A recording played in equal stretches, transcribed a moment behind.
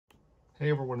Hey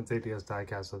everyone, it's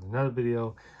Diecast with another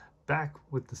video. Back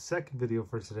with the second video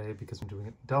for today because I'm doing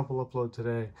a double upload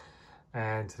today.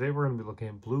 And today we're going to be looking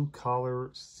at Blue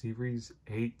Collar Series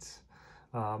 8.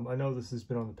 I know this has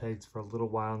been on the page for a little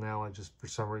while now. I just, for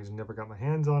some reason, never got my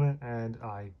hands on it. And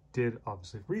I did,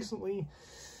 obviously, recently.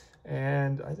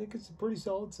 And I think it's a pretty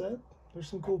solid set. There's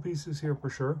some cool pieces here for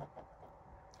sure.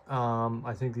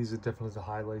 I think these are definitely the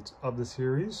highlights of the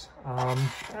series.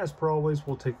 As per always,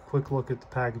 we'll take a quick look at the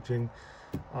packaging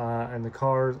and the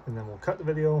cars, and then we'll cut the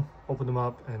video, open them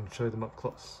up, and show them up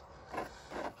close.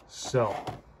 So,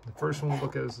 the first one we'll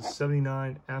look at is the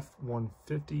 79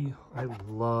 F-150. I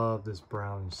love this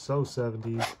brown, so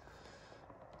 70s.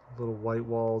 Little white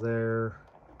wall there,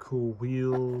 cool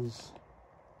wheels.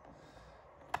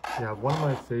 Yeah, one of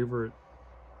my favorite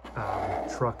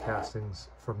truck castings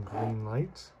from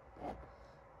Greenlight.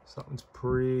 Something's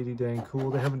pretty dang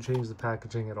cool. They haven't changed the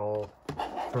packaging at all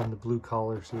from the Blue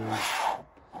Collar series.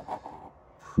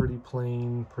 Pretty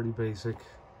plain, pretty basic.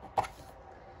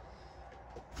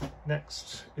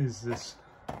 Next is this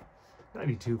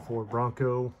 92 Ford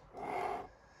Bronco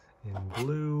in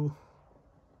blue.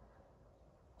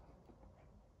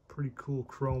 Pretty cool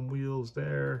chrome wheels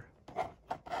there.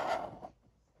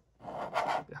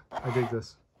 Yeah, I dig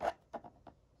this.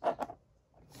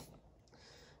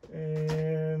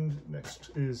 And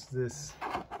next is this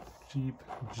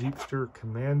Jeepster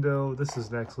Commando. This is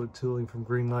an excellent tooling from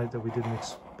Greenlight that we didn't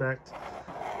expect.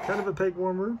 Kind of a peg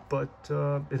warmer, but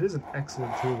it is an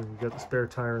excellent tooling. You got the spare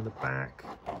tire in the back.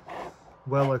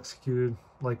 Well executed,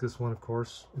 like this one, of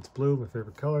course. It's blue, my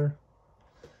favorite color.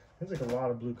 There's like a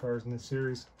lot of blue cars in this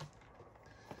series.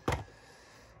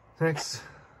 Next,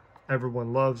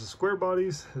 everyone loves the square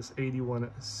bodies. This 81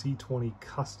 C20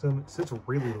 Custom. It sits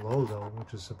really low though,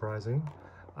 which is surprising.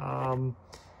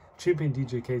 Champion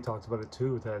DJK talks about it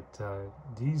too, that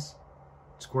these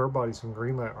square bodies from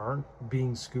Greenlight aren't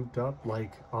being scooped up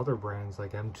like other brands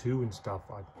like M2 and stuff.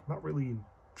 I'm not really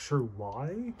sure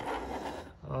why.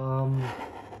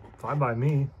 Fine by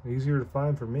me. Easier to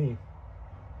find for me.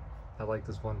 I like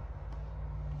this one.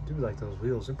 I do like those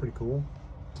wheels. They're pretty cool.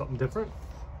 Something different.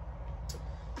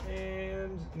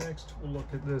 And next we'll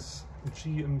look at this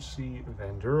GMC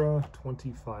Vandura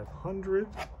 2500.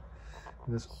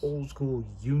 And this old school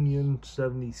Union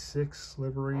 76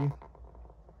 livery.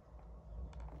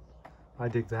 I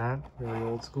dig that. Very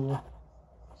old school.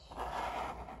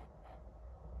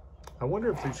 I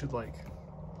wonder if they should like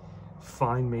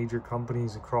find major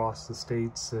companies across the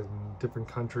states and different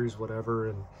countries, whatever,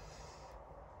 and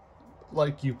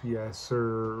like UPS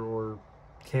or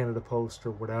Canada Post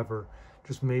or whatever,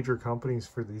 just major companies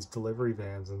for these delivery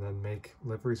vans and then make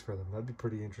liveries for them. That'd be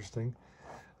pretty interesting.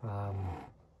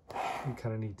 You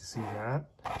kind of need to see that.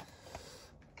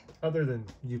 Other than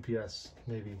UPS,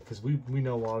 maybe, because we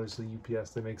know obviously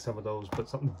UPS, they make some of those, but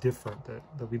something different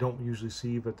that we don't usually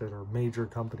see, but that are major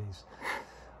companies.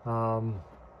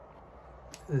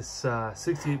 This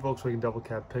 68 Volkswagen double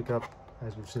cab pickup,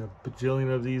 as we've seen a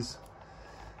bajillion of these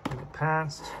in the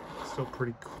past. Still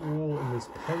pretty cool in this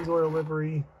Pennzoil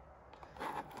livery.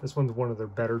 This one's one of their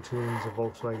better tunings of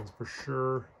Volkswagens for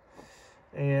sure.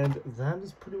 And that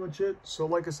is pretty much it. So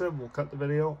like I said, we'll cut the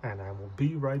video and I will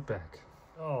be right back.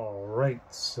 All right,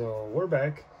 so we're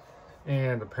back.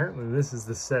 And apparently this is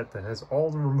the set that has all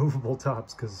the removable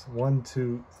tops, because 1,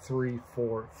 2, 3,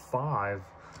 4, 5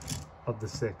 of the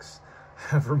 6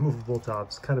 have removable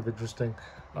tops. Kind of interesting.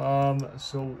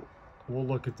 So we'll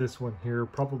look at this one here.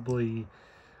 Probably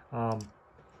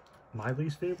my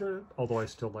least favorite, although I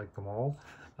still like them all,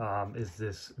 is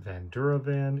this Vandura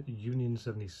van, Union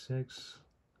 76.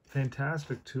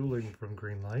 Fantastic tooling from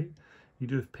Greenlight. You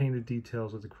do have painted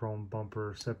details with the chrome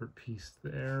bumper, separate piece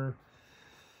there.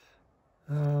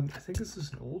 I think this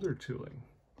is an older tooling.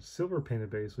 Silver painted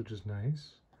base, which is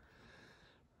nice.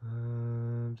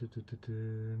 Number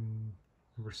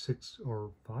 6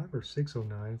 or 5 or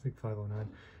 609, I think 509.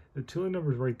 The tooling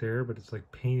number is right there, but it's like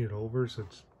painted over, so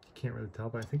it's, you can't really tell,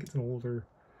 but I think it's an older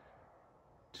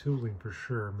tooling for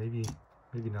sure. Maybe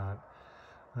not.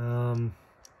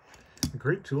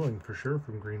 Great tooling for sure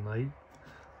from Greenlight.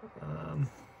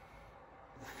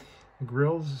 The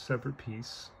grill's a separate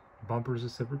piece. Bumper's a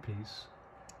separate piece.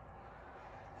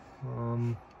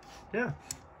 Yeah.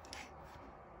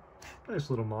 Nice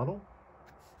little model.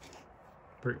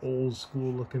 Very old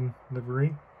school looking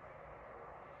livery.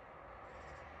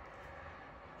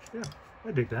 Yeah,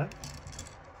 I dig that.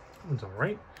 That one's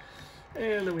alright.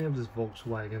 And then we have this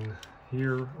Volkswagen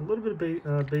here. A little bit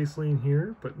of base lean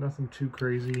here, but nothing too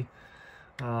crazy.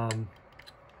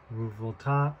 Removable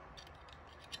top.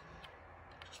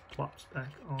 Just plops back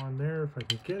on there if I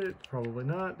can get it. Probably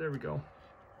not. There we go.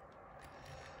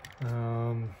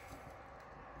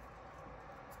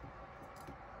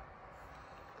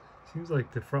 Seems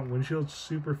like the front windshield's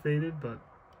super faded, but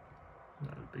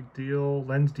not a big deal.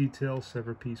 Lens detail,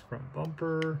 sever piece front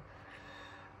bumper.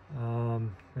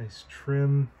 Nice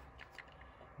trim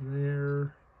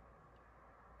there.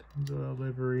 Pennzoil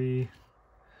livery.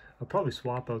 I'll probably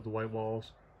swap out the white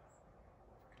walls.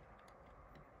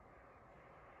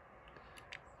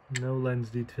 No lens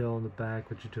detail in the back,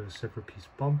 but you do a separate piece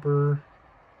bumper.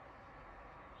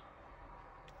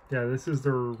 Yeah, this is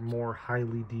their more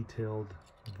highly detailed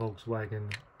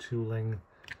Volkswagen tooling,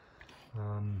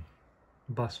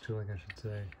 bus tooling, I should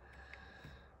say.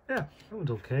 Yeah, that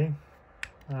one's okay.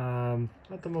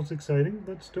 Not the most exciting,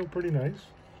 but still pretty nice.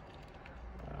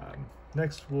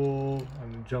 Next, I'm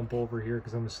gonna jump over here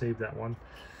because I'm gonna save that one.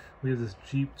 We have this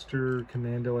Jeepster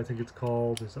Commando, I think it's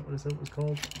called. Is that what it's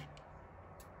called?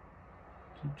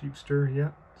 Jeepster,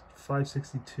 yeah.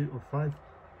 562 or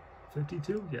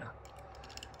 552, yeah.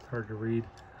 It's hard to read.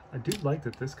 I do like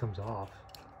that this comes off.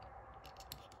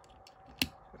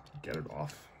 Get it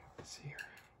off. Let's see here.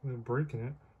 I'm breaking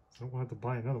it, so I don't have to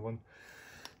buy another one.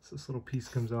 So this little piece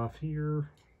comes off here,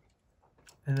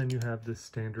 and then you have this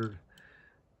standard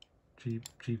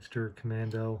Jeepster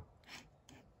Commando.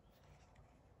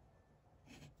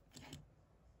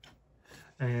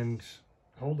 And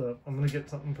hold up, I'm gonna get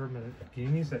something for a minute. Give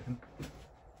me a second.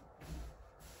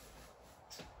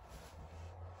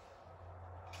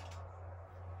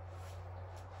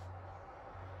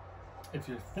 If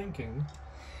you're thinking,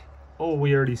 oh,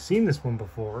 we already seen this one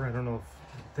before, I don't know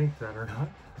if you think that or not.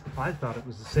 I thought it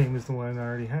was the same as the one I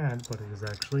already had, but it is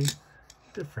actually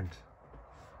different.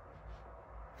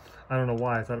 I don't know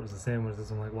why I thought it was the same as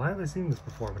this. I'm like, why have I seen this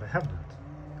before? But I haven't.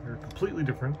 They're completely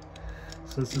different.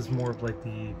 So this is more of like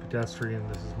the pedestrian,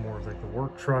 this is more of like the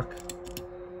work truck.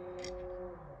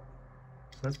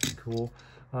 So that's pretty cool.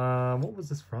 What was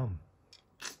this from?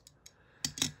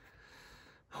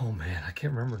 Oh man, I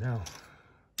can't remember now.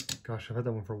 Gosh, I've had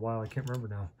that one for a while, I can't remember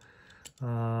now.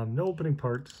 No opening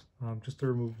parts, just a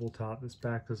removable top. This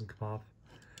back doesn't come off,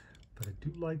 but I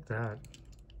do like that.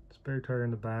 Spare tire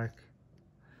in the back.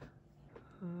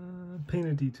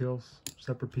 Painted details,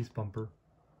 separate piece bumper.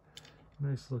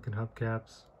 Nice looking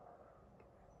hubcaps.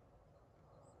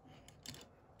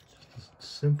 Just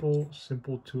simple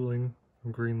tooling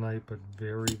from Greenlight, but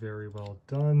very, very well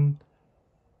done.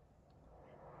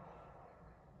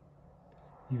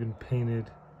 Even painted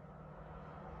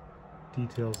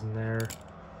details in there.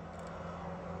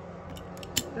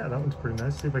 Yeah, that one's pretty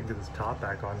nice. See if I can get this top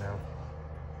back on now.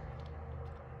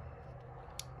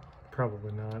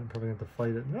 Probably not. I'm probably going to have to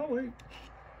fight it. No, wait.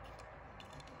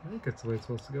 I think that's the way it's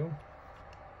supposed to go.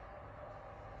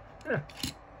 Yeah,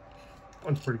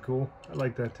 one's pretty cool. I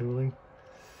like that tooling.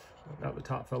 Oh, now the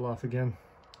top fell off again.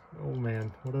 Oh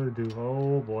man, what did I do?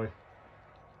 Oh boy.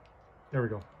 There we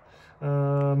go.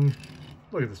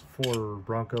 Look at this Ford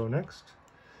Bronco next.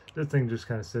 This thing just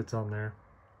kind of sits on there.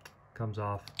 Comes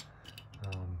off.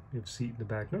 You have a seat in the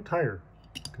back. No tire,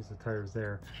 because the tire's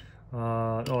there.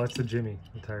 Oh, that's the Jimmy.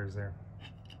 The tire's there.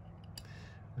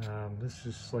 This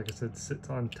just, like I said, sits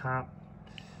on top.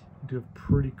 You do have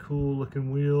pretty cool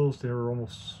looking wheels. They're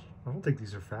almost, I don't think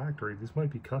these are factory. These might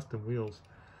be custom wheels.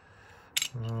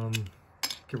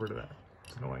 Get rid of that.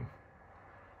 It's annoying.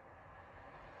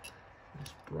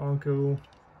 Nice Bronco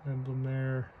emblem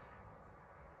there.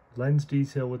 Lens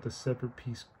detail with a separate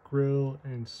piece grill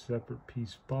and separate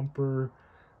piece bumper.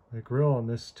 The grill on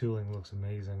this tooling looks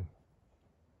amazing.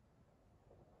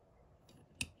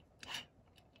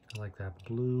 I like that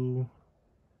blue.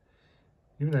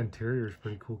 Even the interior is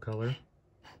pretty cool color.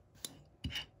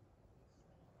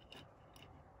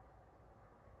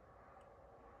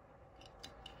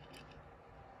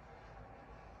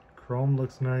 Chrome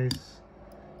looks nice.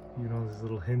 You know, these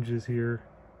little hinges here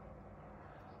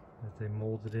that they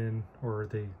molded in, or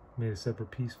they made a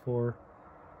separate piece for.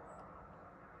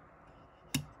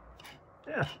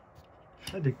 Yeah,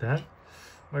 I dig that.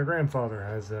 My grandfather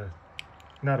has a,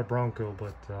 not a Bronco,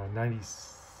 but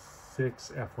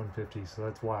 96 F-150, so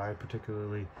that's why I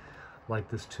particularly like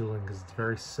this tooling, because it's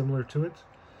very similar to it.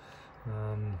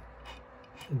 And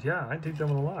yeah, I dig that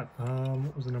one a lot.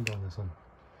 What was the number on this one?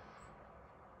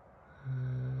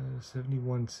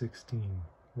 7116.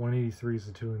 183 is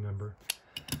the tooling number.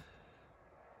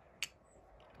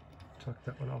 Tuck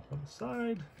that one off on the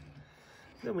side.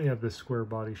 Then we have this square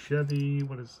body Chevy.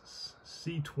 What is this?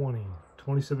 C20.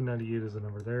 2798 is the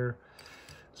number there.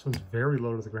 This one's very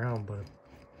low to the ground, but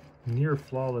a near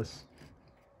flawless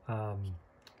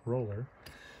roller.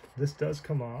 This does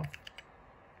come off.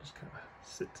 Just kind of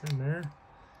sits in there.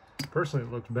 Personally,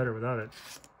 it looks better without it.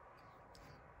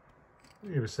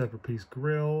 You have a separate piece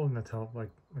grill, and that's how, like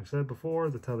I said before,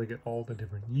 that's how they get all the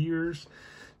different years.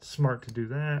 Smart to do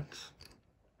that.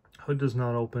 Hood does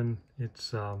not open.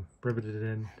 It's riveted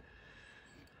in.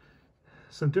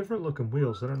 Some different looking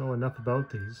wheels. I don't know enough about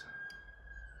these.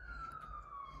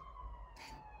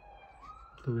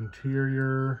 Blue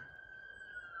interior.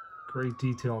 Great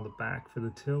detail on the back for the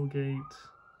tailgate.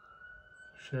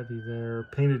 Chevy there.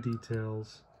 Painted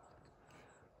details.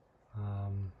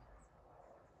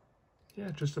 Yeah,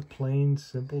 just a plain,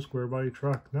 simple, square body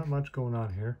truck. Not much going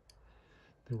on here.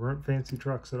 They weren't fancy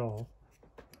trucks at all.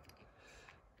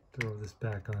 Throw this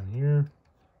back on here.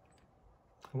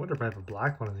 I wonder if I have a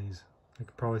black one of these. I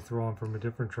could probably throw on from a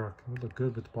different truck. It would look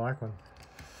good with the black one.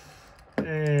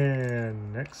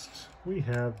 And next we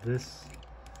have this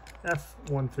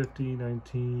F-150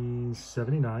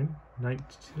 1979.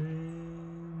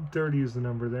 1930 is the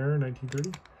number there,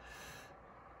 1930.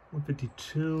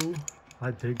 152. I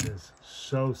dig this.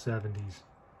 So 70s.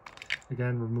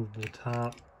 Again, removable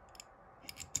top.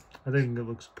 I think it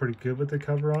looks pretty good with the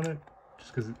cover on it,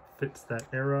 just because it fits that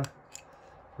era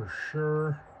for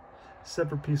sure.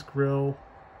 Separate piece grill.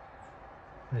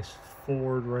 Nice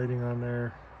Ford writing on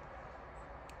there.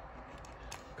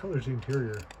 What color's the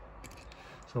interior?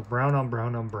 So brown on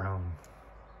brown on brown.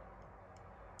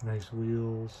 Nice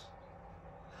wheels.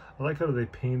 I like how they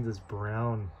painted this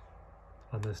brown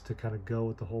on this to kind of go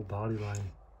with the whole body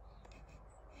line.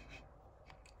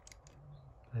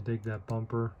 I dig that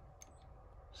bumper.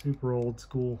 Super old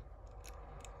school.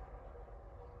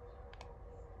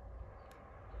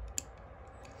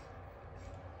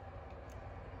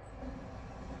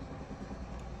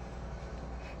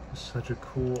 Such a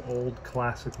cool old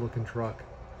classic looking truck.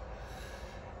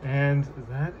 And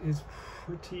that is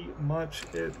pretty much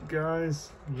it,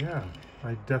 guys. Yeah,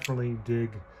 I definitely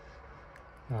dig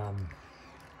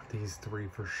these three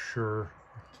for sure.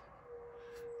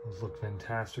 Those look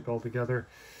fantastic all together.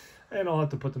 And I'll have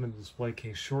to put them in the display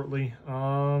case shortly.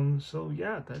 So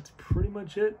yeah, that's pretty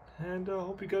much it. And I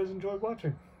hope you guys enjoyed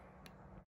watching.